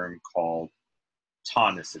related term called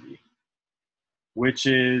tonicity, which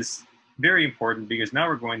is very important because now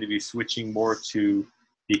we're going to be switching more to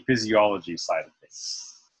the physiology side of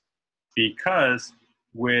things. Because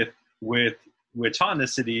with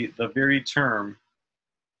tonicity, the very term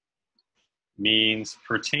means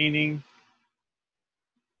pertaining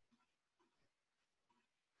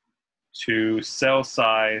to cell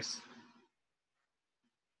size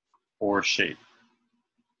or shape.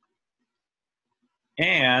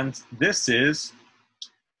 And this is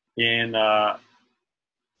in, and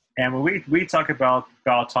when we talk about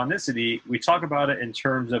tonicity, we talk about it in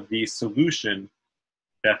terms of the solution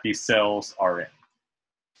that these cells are in.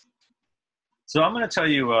 So I'm going to tell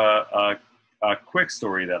you a quick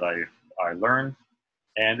story that I learned,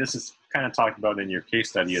 and this is kind of talked about in your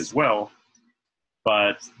case study as well.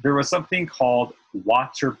 But there was something called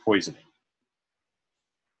water poisoning.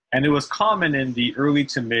 And it was common in the early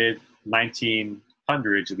to mid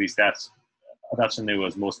 1900s, at least that's when it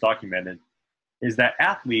was most documented, is that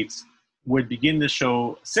athletes would begin to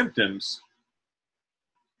show symptoms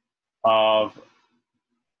of,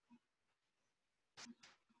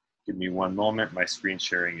 give me one moment, my screen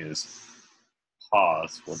sharing is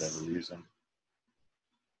paused for whatever reason.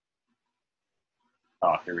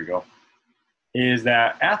 Here we go. Is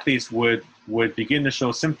that athletes would begin to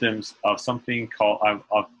show symptoms of something called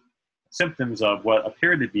symptoms of what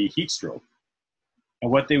appeared to be heat stroke. And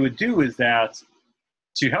what they would do is that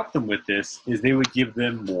to help them with this is they would give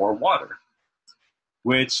them more water,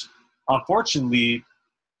 which unfortunately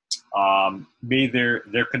made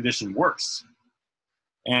their condition worse.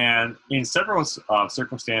 And in several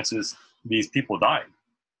circumstances, these people died.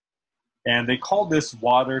 And they called this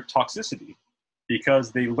water toxicity,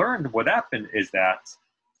 because they learned what happened is that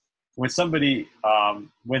when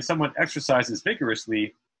someone exercises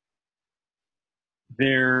vigorously,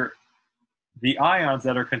 the ions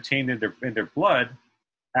that are contained in their blood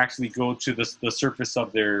actually go to the surface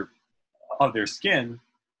of their skin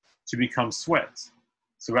to become sweat.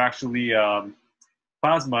 So actually,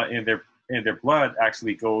 plasma in their blood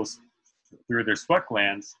actually goes through their sweat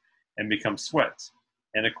glands and becomes sweat.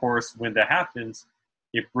 And of course, when that happens,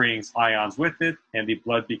 it brings ions with it, and the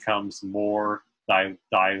blood becomes more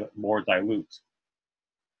dilute.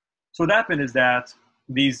 So what happened is that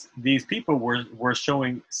these people were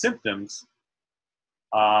showing symptoms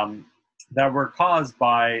that were caused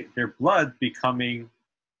by their blood becoming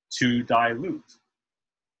too dilute.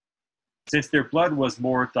 Since their blood was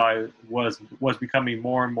becoming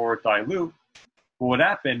more and more dilute, what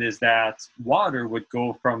happened is that water would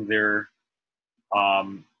go from their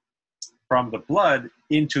from the blood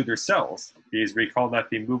into their cells, because recall that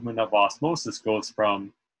the movement of osmosis goes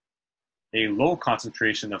from a low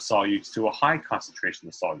concentration of solutes to a high concentration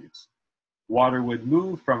of solutes. Water would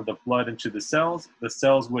move from the blood into the cells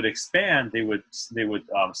would expand, they would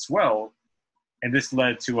swell, and this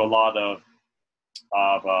led to a lot of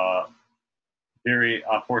of very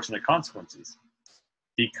unfortunate consequences.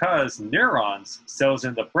 Because neurons, cells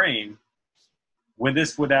in the brain, when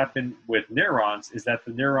this would happen with neurons, is that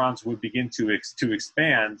the neurons would begin to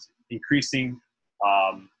expand, increasing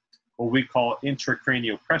what we call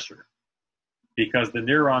intracranial pressure. Because the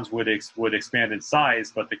neurons would expand in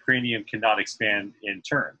size, but the cranium cannot expand in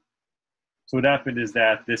turn. So what happened is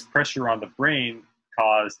that this pressure on the brain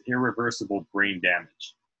caused irreversible brain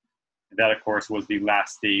damage. And that, of course, was the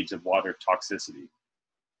last stage of water toxicity.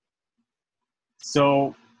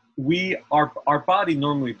 So our body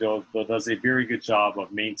normally does a very good job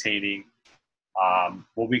of maintaining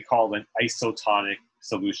what we call an isotonic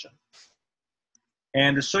solution.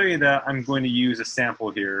 And to show you that, I'm going to use a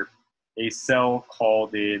sample here, a cell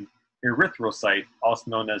called an erythrocyte, also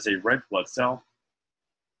known as a red blood cell.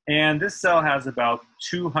 And this cell has about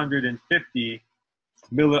 250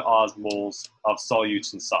 milliosmoles of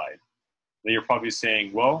solutes inside. Now you're probably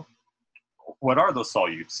saying, well, what are those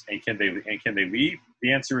solutes, and can they leave?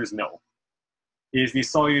 The answer is no. These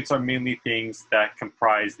solutes are mainly things that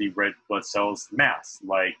comprise the red blood cell's mass,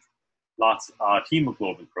 like lots of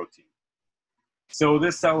hemoglobin protein. So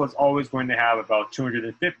this cell is always going to have about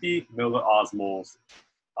 250 milliosmoles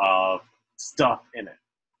of stuff in it.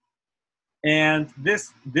 And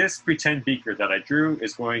this pretend beaker that I drew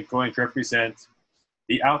is going to represent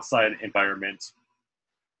the outside environment.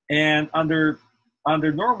 And under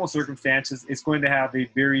normal circumstances, it's going to have a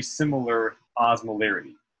very similar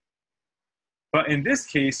osmolarity. But in this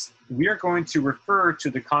case, we are going to refer to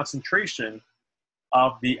the concentration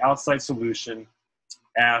of the outside solution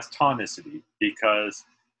as tonicity, because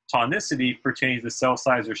tonicity pertains to cell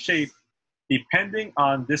size or shape. Depending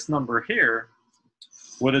on this number here,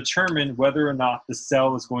 will determine whether or not the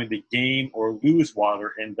cell is going to gain or lose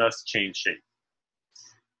water and thus change shape.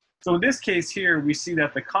 So in this case here, we see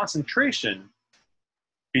that the concentration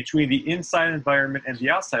between the inside environment and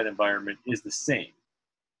the outside environment is the same.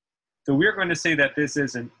 So we're going to say that this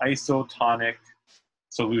is an isotonic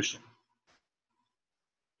solution.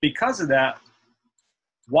 Because of that,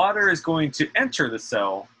 water is going to enter the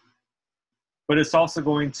cell, but it's also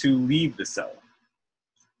going to leave the cell.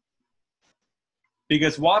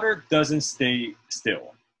 Because water doesn't stay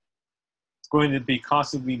still. It's going to be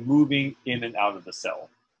constantly moving in and out of the cell.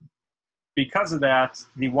 Because of that,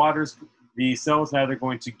 the cell is neither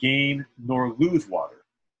going to gain nor lose water.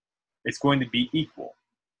 It's going to be equal.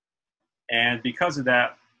 And because of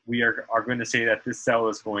that, we are going to say that this cell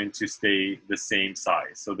is going to stay the same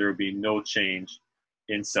size. So there will be no change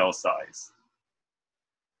in cell size.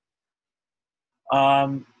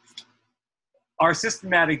 Our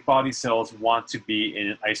systematic body cells want to be in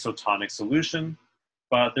an isotonic solution,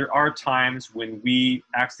 but there are times when we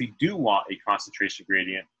actually do want a concentration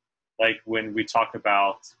gradient. Like when we talk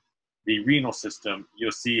about the renal system,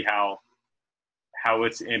 you'll see how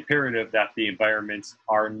it's imperative that the environments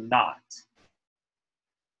are not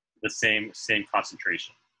the same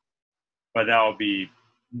concentration. But that will be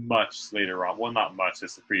much later on. Well, not much.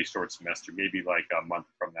 It's a pretty short semester, maybe like a month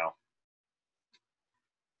from now.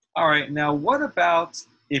 All right, now what about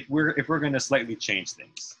if we're going to slightly change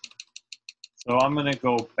things? So I'm going to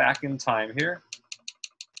go back in time here.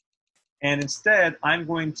 And instead, I'm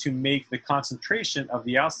going to make the concentration of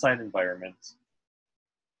the outside environment.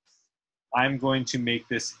 I'm going to make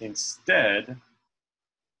this instead.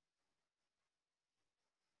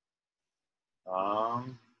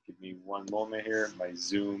 Give me one moment here. My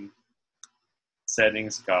Zoom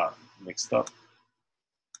settings got mixed up.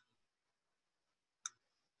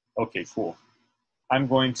 Okay, cool. I'm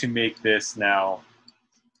going to make this now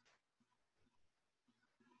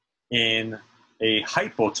in a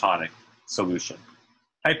hypotonic solution.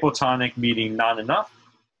 Hypotonic meaning not enough.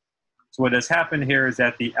 So what has happened here is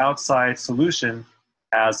that the outside solution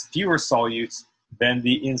has fewer solutes than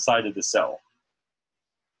the inside of the cell.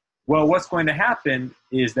 Well, what's going to happen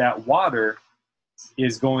is that water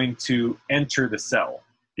is going to enter the cell.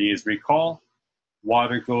 Because recall,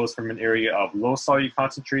 water goes from an area of low solute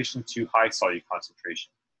concentration to high solute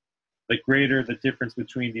concentration. The greater the difference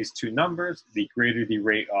between these two numbers, the greater the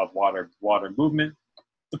rate of water movement.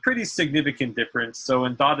 It's a pretty significant difference. So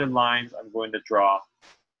in dotted lines, I'm going to draw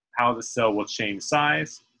how the cell will change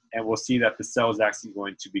size, and we'll see that the cell is actually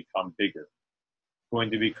going to become bigger,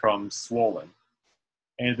 going to become swollen.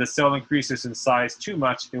 And if the cell increases in size too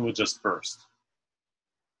much, it will just burst.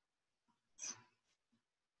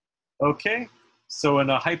 Okay, so in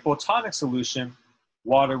a hypotonic solution,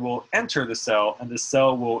 water will enter the cell and the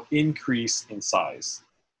cell will increase in size.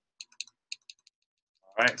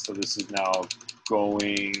 All right, so this is now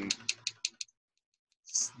going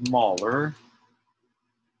smaller.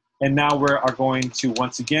 And now we are going to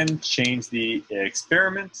once again change the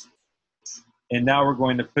experiment. And now we're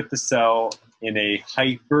going to put the cell in a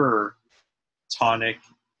hypertonic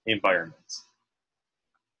environment.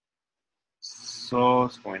 So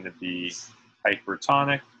it's going to be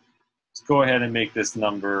hypertonic. Let's go ahead and make this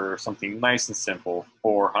number something nice and simple,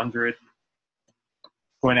 400.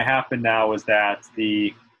 What's going to happen now is that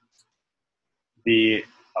the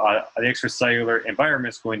extracellular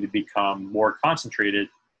environment is going to become more concentrated.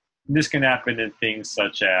 And this can happen in things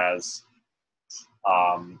such as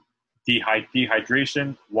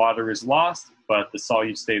dehydration. Water is lost, but the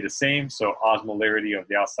solutes stay the same, so osmolarity of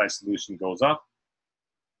the outside solution goes up.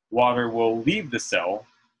 Water will leave the cell.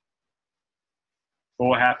 What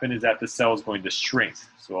will happen is that the cell is going to shrink.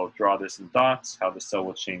 So I'll draw this in dots, how the cell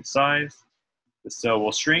will change size. The cell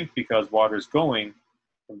will shrink because water is going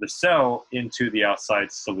from the cell into the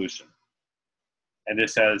outside solution. And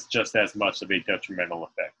this has just as much of a detrimental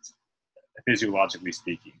effect, physiologically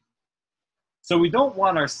speaking. So we don't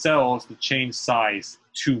want our cells to change size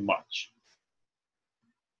too much.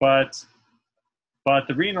 But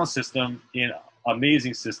the renal system, in an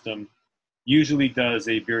amazing system, usually does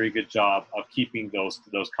a very good job of keeping those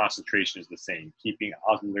concentrations the same, keeping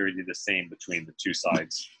osmolarity the same between the two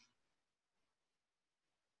sides.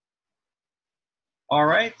 All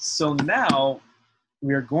right, so now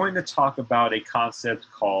we are going to talk about a concept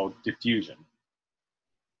called diffusion.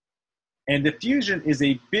 And diffusion is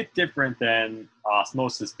a bit different than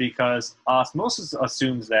osmosis because osmosis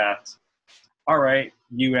assumes that, all right,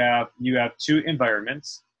 you have two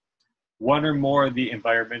environments. One or more of the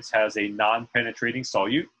environments has a non-penetrating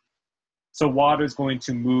solute. So water is going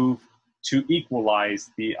to move to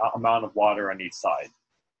equalize the amount of water on each side.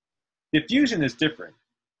 Diffusion is different.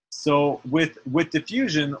 So with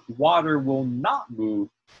diffusion, water will not move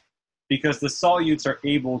because the solutes are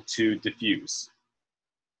able to diffuse.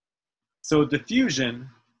 So diffusion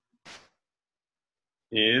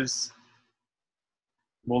is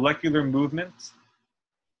molecular movement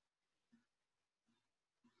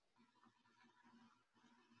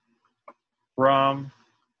from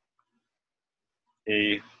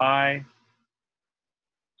a high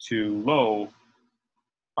to low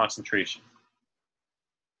concentration.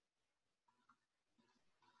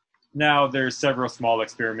 Now, there's several small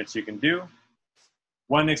experiments you can do.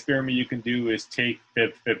 One experiment you can do is take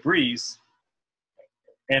Febreze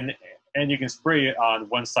and you can spray it on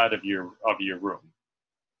one side of your room.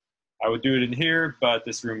 I would do it in here, but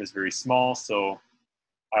this room is very small, so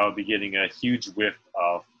I will be getting a huge whiff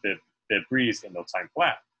of Febreze in no time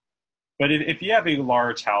flat. But if you have a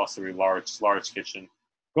large house or a large kitchen,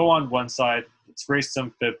 go on one side, spray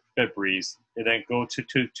some Febreze, and then go to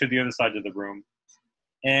the other side of the room.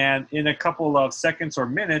 And in a couple of seconds or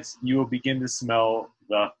minutes, you will begin to smell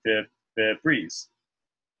the Febreze.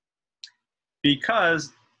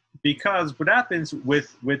 Because what happens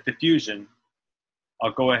with diffusion,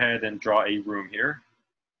 I'll go ahead and draw a room here.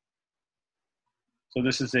 So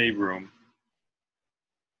this is a room.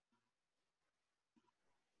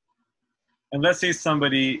 And let's say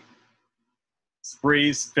somebody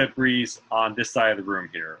sprays Febreze on this side of the room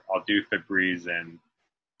here. I'll do Febreze in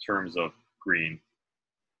terms of green.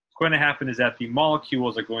 What's going to happen is that the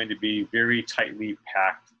molecules are going to be very tightly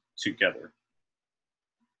packed together.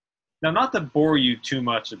 Now, not to bore you too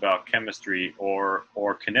much about chemistry or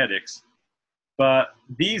kinetics, but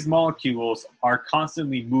these molecules are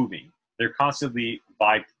constantly moving. They're constantly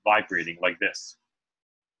vibrating like this.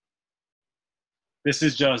 This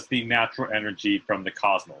is just the natural energy from the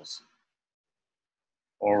cosmos,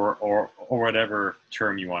 or whatever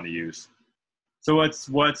term you want to use. So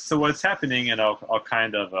what's happening, and I'll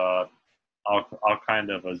kind of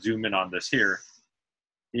zoom in on this here,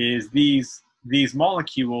 is these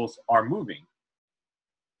molecules are moving.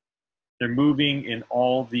 They're moving in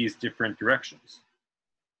all these different directions.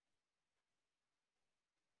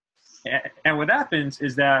 And what happens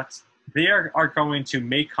is that they are going to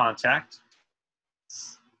make contact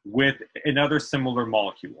with another similar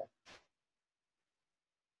molecule,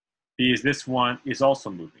 because this one is also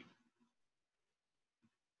moving.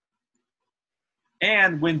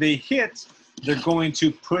 And when they hit, they're going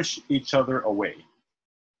to push each other away.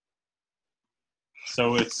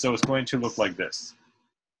 So it's going to look like this.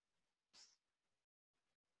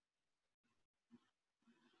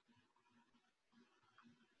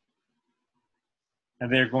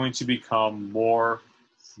 And they're going to become more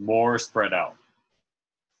spread out.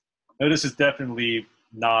 Now, this is definitely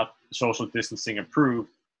not social distancing approved,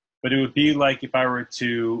 but it would be like if I were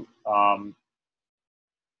to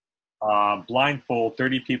blindfold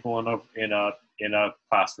 30 people in a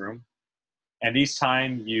classroom, And each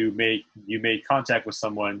time you made contact with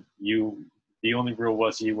someone, the only rule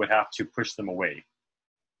was you would have to push them away.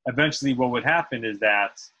 Eventually, what would happen is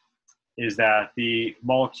that the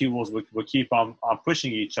molecules would keep on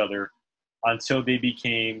pushing each other until they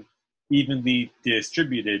became evenly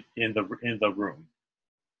distributed in the room.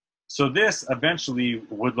 So this eventually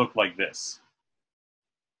would look like this.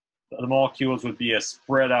 The molecules would be as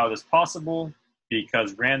spread out as possible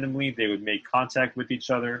because randomly they would make contact with each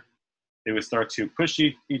other. They would start to push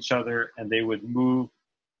each other, and they would move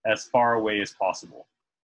as far away as possible.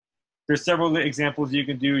 There's several examples you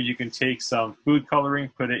can do. You can take some food coloring,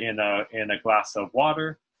 put it in a glass of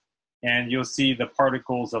water, and you'll see the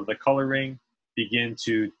particles of the coloring begin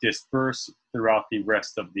to disperse throughout the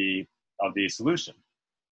rest of the solution.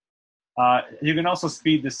 You can also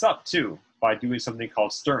speed this up too by doing something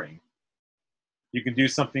called stirring. You can do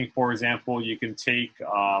something, for example, you can take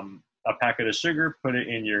a packet of sugar, put it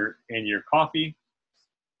in your coffee,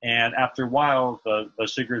 and after a while, the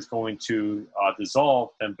sugar is going to dissolve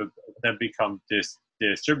and then become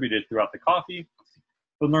distributed throughout the coffee.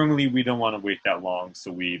 But normally, we don't want to wait that long,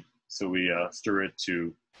 so we stir it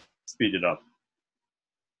to speed it up.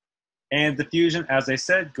 And diffusion, as I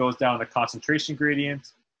said, goes down a concentration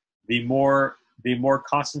gradient. The more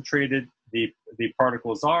concentrated the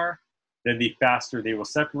particles are, then the faster they will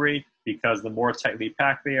separate, because the more tightly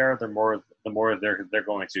packed they are, the more they're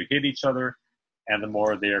going to hit each other, and the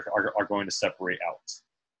more they are going to separate out.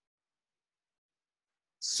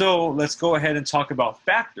 So let's go ahead and talk about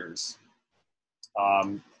factors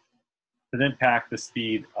that impact the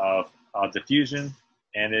speed of diffusion,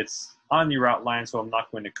 and it's on your outline, so I'm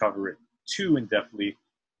not going to cover it too in-depthly.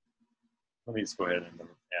 Let me just go ahead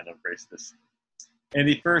and erase this. And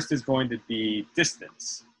the first is going to be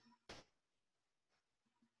distance.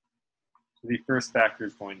 So the first factor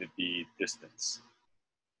is going to be distance.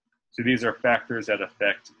 So these are factors that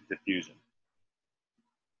affect diffusion.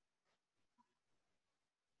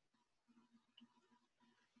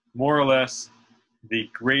 More or less, the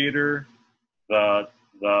greater the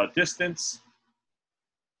distance,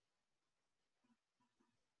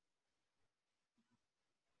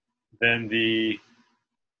 then the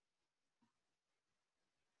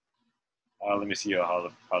let me see how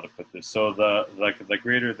to put this. So the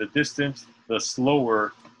greater the distance, the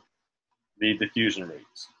slower the diffusion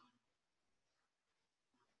rates.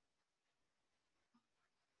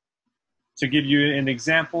 To give you an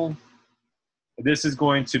example, this is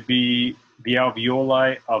going to be the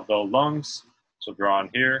alveoli of the lungs, so drawn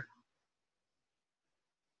here,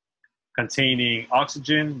 containing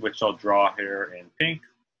oxygen, which I'll draw here in pink.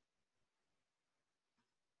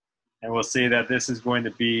 And we'll say that this is going to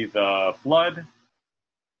be the blood.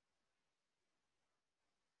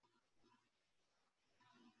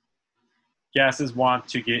 Gases want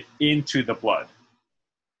to get into the blood.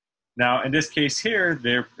 Now, in this case here,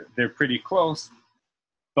 they're pretty close,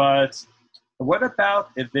 but what about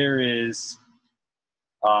if there is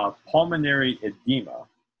pulmonary edema?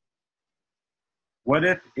 What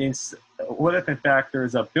if in fact there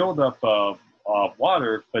is a buildup of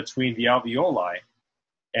water between the alveoli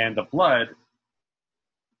and the blood,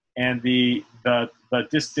 and the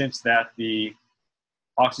distance that the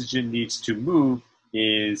oxygen needs to move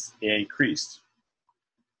is increased?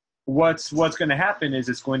 What's going to happen is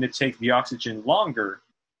it's going to take the oxygen longer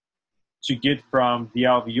to get from the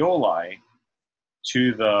alveoli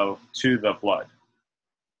to the blood.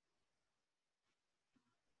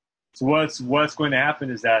 So what's going to happen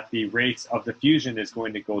is that the rates of diffusion is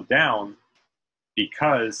going to go down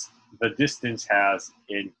because the distance has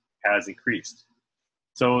increased.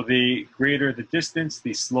 So the greater the distance,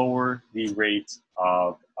 the slower the rate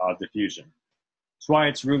of diffusion. That's why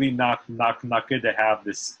it's really not good to have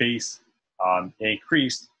the space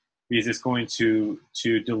increased, because it's going to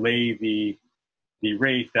delay the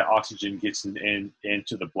rate that oxygen gets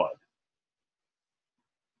into the blood.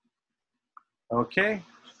 Okay.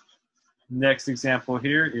 Next example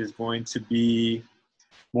here is going to be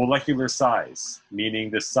molecular size,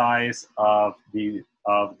 meaning the size of the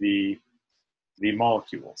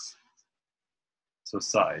molecules. So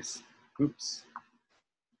size. Oops.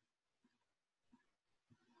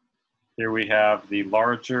 Here we have the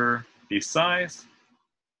larger the size,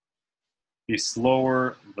 the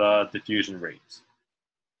slower the diffusion rate,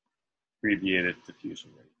 abbreviated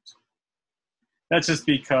diffusion rate. That's just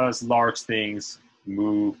because large things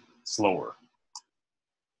move slower.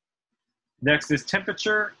 Next is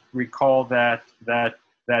temperature. Recall that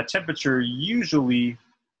temperature usually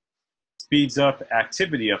speeds up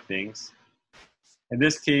activity of things. In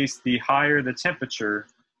this case, the higher the temperature,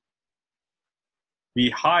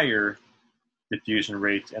 the higher diffusion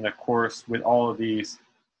rate. And of course, with all of these,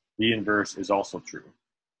 the inverse is also true.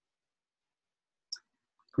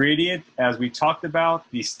 Gradient, as we talked about,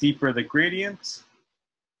 the steeper the gradient,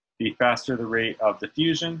 the faster the rate of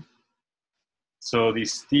diffusion. So the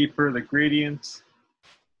steeper the gradient,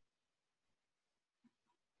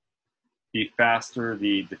 the faster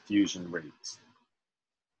the diffusion rate.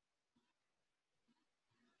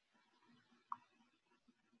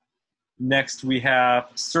 Next, we have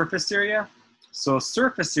surface area. So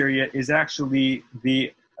surface area is actually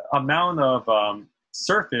the amount of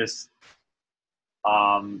surface,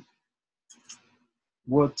 well,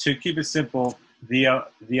 to keep it simple,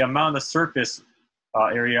 the amount of surface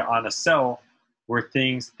area on a cell where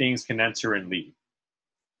things can enter and leave.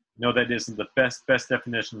 No, that isn't the best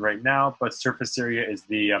definition right now, but surface area is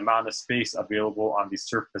the amount of space available on the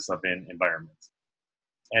surface of an environment.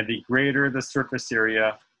 And the greater the surface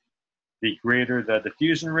area, the greater the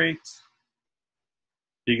diffusion rate,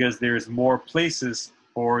 because there's more places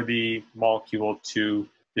for the molecule to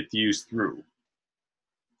diffuse through.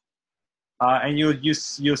 And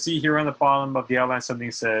you'll see here on the bottom of the outline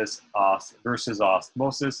something says versus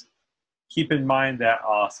osmosis. Keep in mind that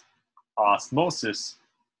osmosis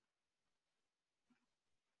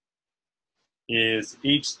is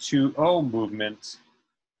H2O movement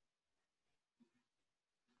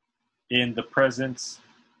in the presence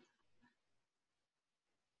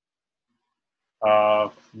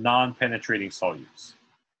of non-penetrating solutes.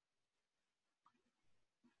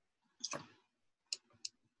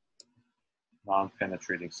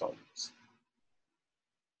 Non-penetrating solutes.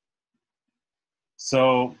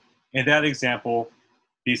 So in that example,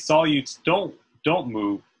 the solutes don't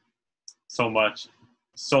move so much,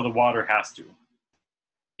 so the water has to.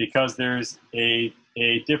 Because there's a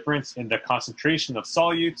difference in the concentration of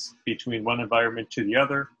solutes between one environment to the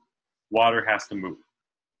other, water has to move.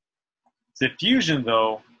 Diffusion,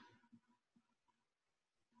 though,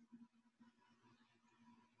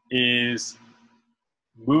 is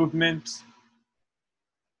movement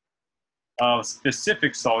of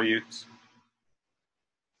specific solutes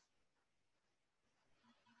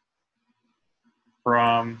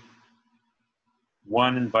from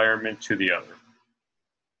one environment to the other.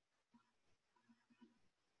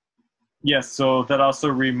 Yes, so that also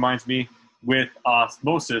reminds me, with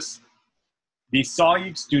osmosis, the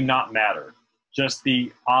solutes do not matter, just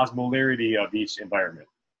the osmolarity of each environment.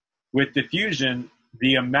 With diffusion,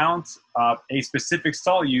 the amount of a specific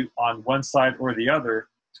solute on one side or the other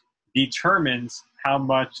determines how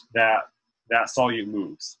much that solute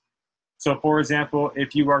moves. So, for example,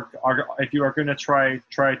 if you are going to try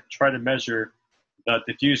to measure the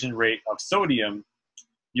diffusion rate of sodium,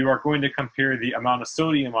 you are going to compare the amount of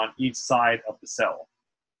sodium on each side of the cell.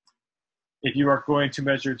 If you are going to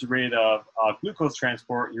measure the rate of glucose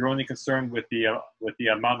transport, you're only concerned with the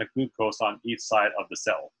amount of glucose on each side of the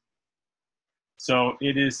cell. So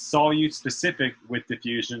it is solute specific with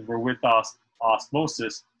diffusion, where with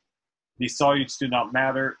osmosis, the solutes do not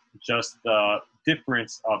matter, just the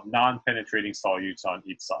difference of non-penetrating solutes on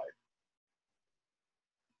each side.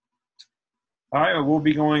 All right, we'll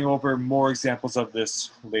be going over more examples of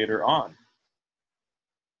this later on.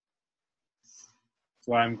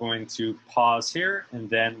 So I'm going to pause here, and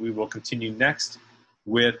then we will continue next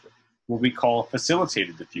with what we call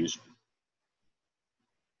facilitated diffusion.